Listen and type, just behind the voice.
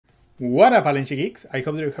What up, UnleashedGeeks? I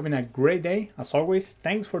hope that you're having a great day. As always,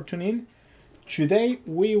 thanks for tuning in. Today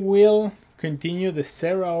we will continue the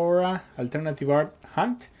Zeraora alternative art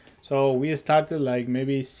hunt. So we started like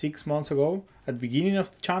maybe 6 months ago at the beginning of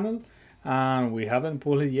the channel, and we haven't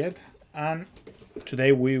pulled it yet. And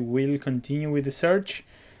today we will continue with the search.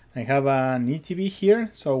 I have an ETB here,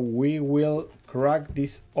 so we will crack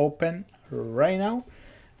this open right now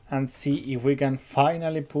and see if we can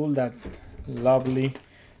finally pull that lovely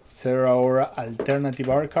Zeraora alternative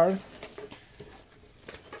art card.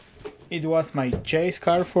 It was my chase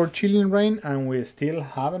card for Chilling Reign and we still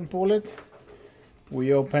haven't pulled it.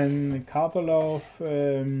 We opened a couple of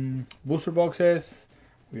booster boxes,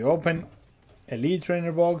 we opened Elite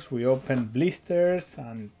Trainer box, we opened blisters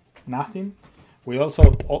and nothing. We also,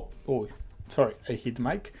 oh sorry, I hit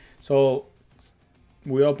mic. So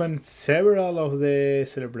we opened several of the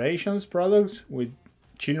Celebrations products with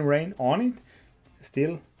Chilling Reign on it,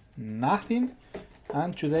 still nothing.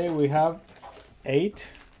 And today we have 8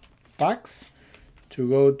 packs to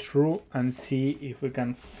go through and see if we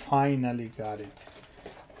can finally get it.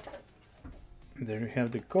 There we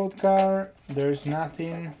have the code card. There's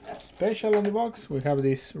nothing special on the box. We have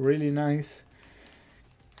this really nice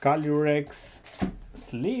Calyrex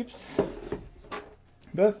sleeves,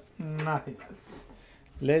 but nothing else.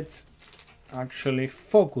 Let's actually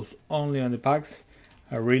focus only on the packs.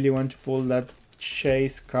 I really want to pull that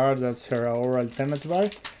chase card, that's Zeraora alternative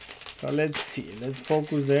art. So let's see, let's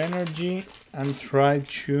focus the energy and try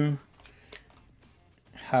to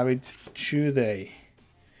have it today.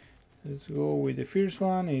 Let's go with the first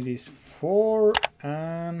one. It is 4,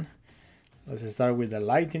 and let's start with the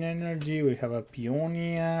lighting energy. We have a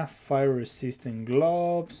Peonia, fire resistant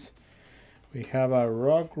gloves. We have a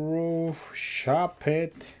rock roof,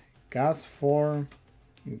 Sharpet, gas form,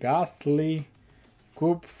 ghastly,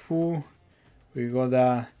 Kupfu. We got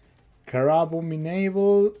a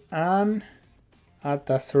Carabominable and a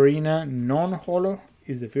Tasserina non-holo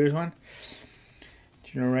is the first one.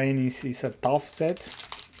 Rain is a tough set.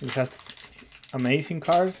 It has amazing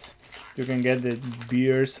cards. You can get the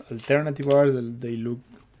Beers alternative art. They look,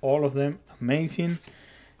 all of them, amazing.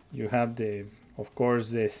 You have the, of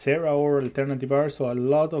course, the Zeraora alternative art. So a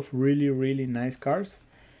lot of really nice cards.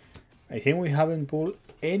 I think we haven't pulled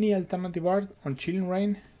any alternative art on Chilling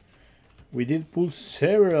Reign. We did pull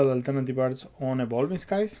several alternative arts on Evolving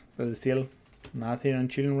Skies, but still nothing on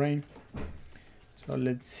Chilling Reign. So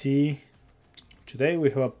let's see. Today we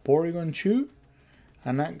have a Porygon 2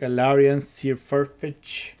 and a Galarian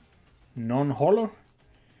Farfetch non-holo.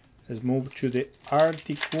 Let's move to the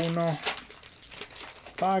Articuno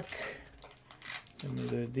pack. Let me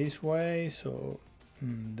do it this way. So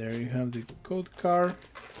there you have the code card.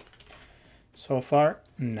 So far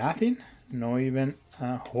nothing, no even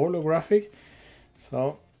a holographic.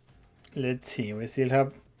 So let's see, we still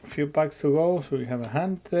have a few packs to go. So we have a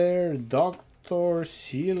Hunter, Doctor,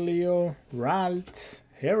 Celio, Ralt,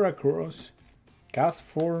 Heracross,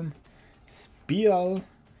 Castform, Spiel,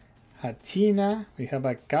 Hatina. We have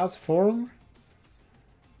a Castform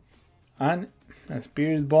and a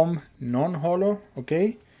Spirit Bomb non-holo.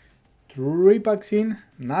 Okay, 3 packs in,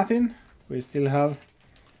 nothing. We still have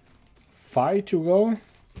 5 to go.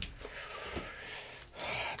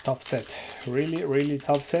 Tough set, really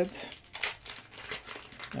tough set.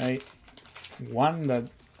 I won that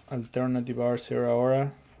alternative art Zeraora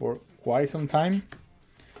for quite some time,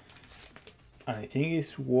 and I think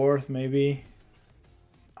it's worth maybe,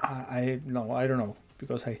 I don't know,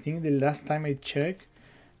 because I think the last time I checked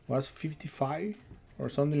was 55 or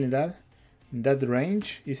something like that, in that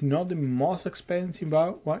range. It's not the most expensive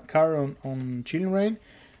card on Chilling Reign,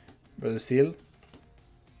 but still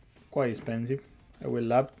quite expensive. I will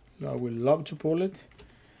love to pull it.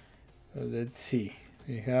 Let's see.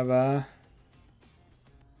 We have a,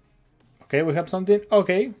 okay, we have something.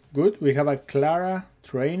 Okay, good. We have a Clara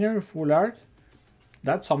Trainer full art.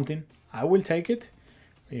 That's something. I will take it.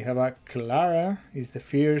 We have a Clara, is the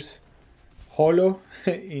fierce holo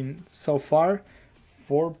in so far.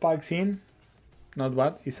 4 packs in. Not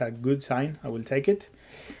bad. It's a good sign. I will take it.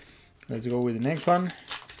 Let's go with the next one.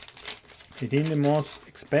 I think the most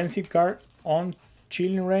expensive card on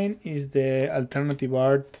Chilling Reign is the alternative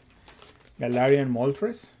art Galarian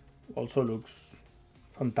Moltres. Also looks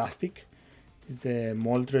fantastic. It's the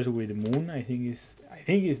Moltres with the moon. I think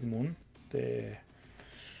it's the moon. The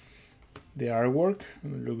artwork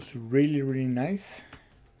looks really nice.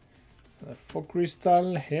 Fog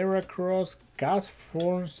Crystal, Heracross,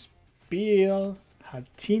 Castform, Spiel,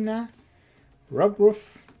 Hatina,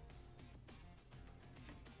 Rockruff,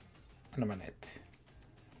 and a Manette.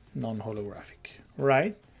 Non-holographic.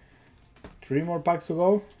 Right, 3 more packs to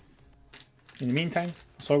go. In the meantime,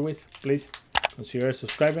 as always, please consider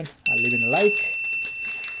subscribing and leaving a like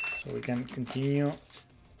so we can continue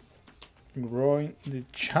growing the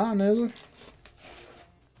channel. We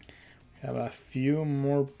have a few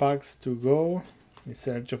more packs to go in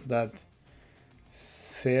search of that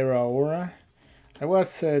Zeraora. I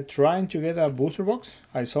was trying to get a booster box.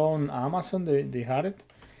 I saw on Amazon they had it,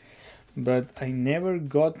 but I never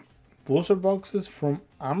got booster boxes from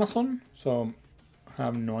Amazon, so I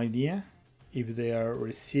have no idea if they are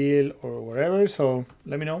resealed or whatever. So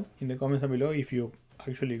let me know in the comments down below if you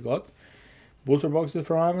actually got booster boxes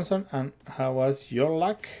from Amazon and how was your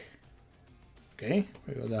luck. Okay,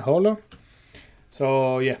 we got the holo.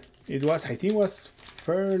 So yeah, it was, I think it was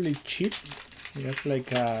fairly cheap. It was like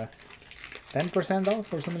 10%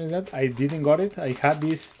 off or something like that. I didn't got it. I had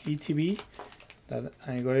this ETB that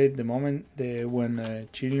I got it the moment when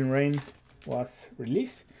Chilling Reign was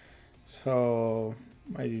released, so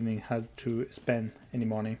I didn't have to spend any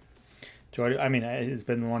money. So I mean, I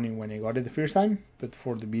spent money when I got it the first time, but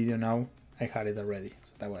for the video now I had it already.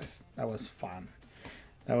 So that was fun.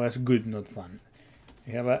 That was good, not fun.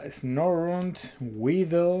 We have a Snorunt,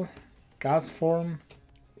 Weedle, Castform,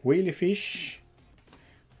 Wheelie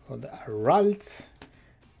got the Aralt,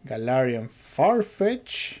 Galarian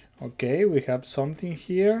Farfetch. Okay, we have something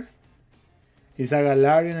here. It's a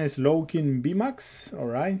Galarian Slowking VMAX.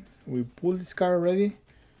 Alright, we pulled this card already.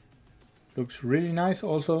 Looks really nice.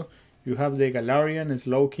 Also, you have the Galarian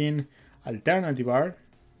Slowking Alternative Art.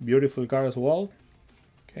 Beautiful card as well.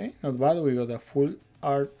 Okay, not bad. We got a full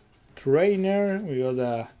art trainer. We got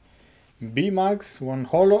a VMAX, one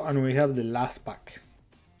holo, and we have the last pack.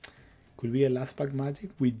 Could be a last pack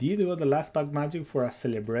magic. We did got the last pack magic for a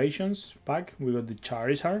celebrations pack. We got the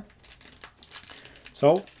Charizard.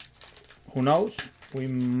 So who knows? We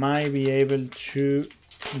might be able to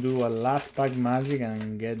do a last pack magic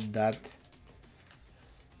and get that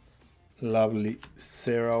lovely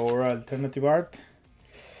Zeraora alternative art.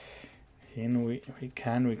 And we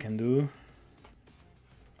can do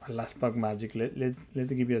a last pack magic.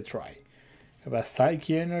 Let's give it a try. Have a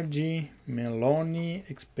Psyche Energy, Melony,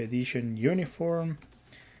 Expedition Uniform,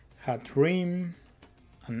 Hatrim,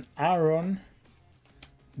 an Aaron,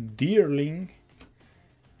 Deerling,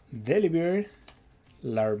 Delibird,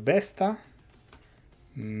 Larvesta,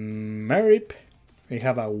 Merip. We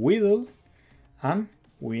have a Weedle, and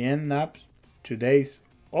we end up today's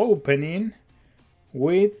opening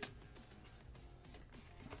with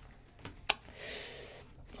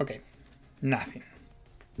nothing.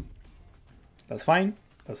 That's fine.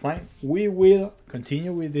 That's fine. We will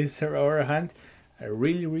continue with this Zeraora hunt. I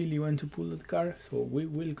really want to pull that card, so we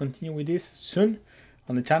will continue with this soon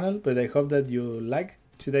on the channel. But I hope that you like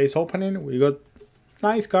today's opening. We got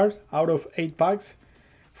nice cards out of 8 packs.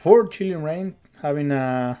 4 Chilling Reign, having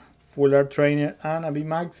a full art trainer and a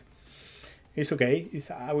VMAX. It's okay.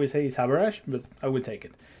 I will say it's average, but I will take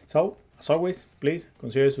it. So as always, please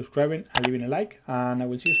consider subscribing and leaving a like, and I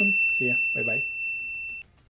will see you soon. See ya. Bye bye.